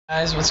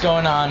Guys, what's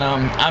going on?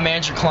 I'm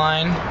Andrew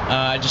Kline.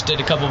 I just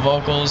did a couple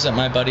vocals at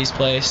my buddy's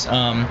place.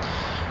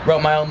 Wrote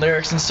my own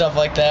lyrics and stuff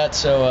like that,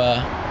 so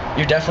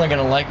you're definitely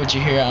gonna like what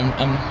you hear.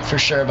 I'm for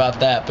sure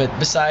about that. But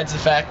besides the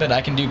fact that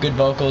I can do good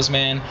vocals,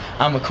 man,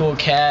 I'm a cool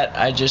cat.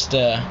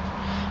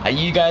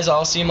 You guys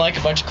all seem like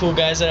a bunch of cool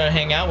guys that I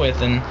hang out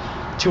with, and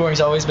touring's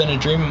always been a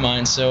dream of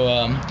mine.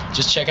 So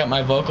just check out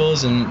my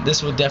vocals, and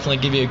this will definitely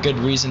give you a good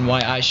reason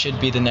why I should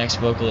be the next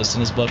vocalist in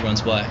His Blood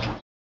Runs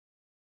Black.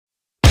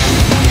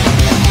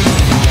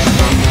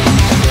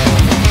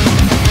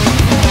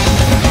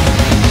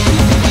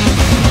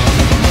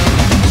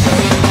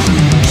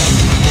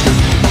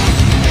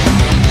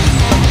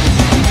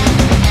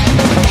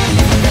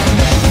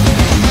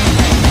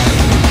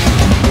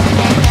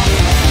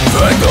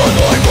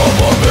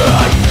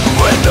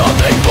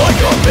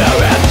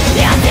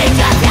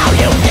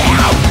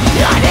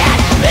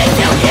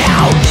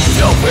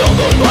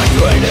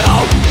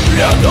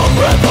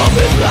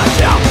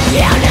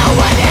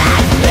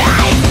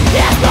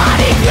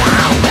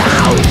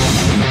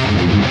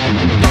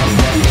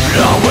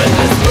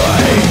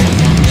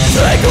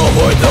 Take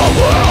over the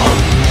world,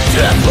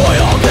 destroy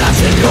all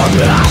that's in your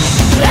past.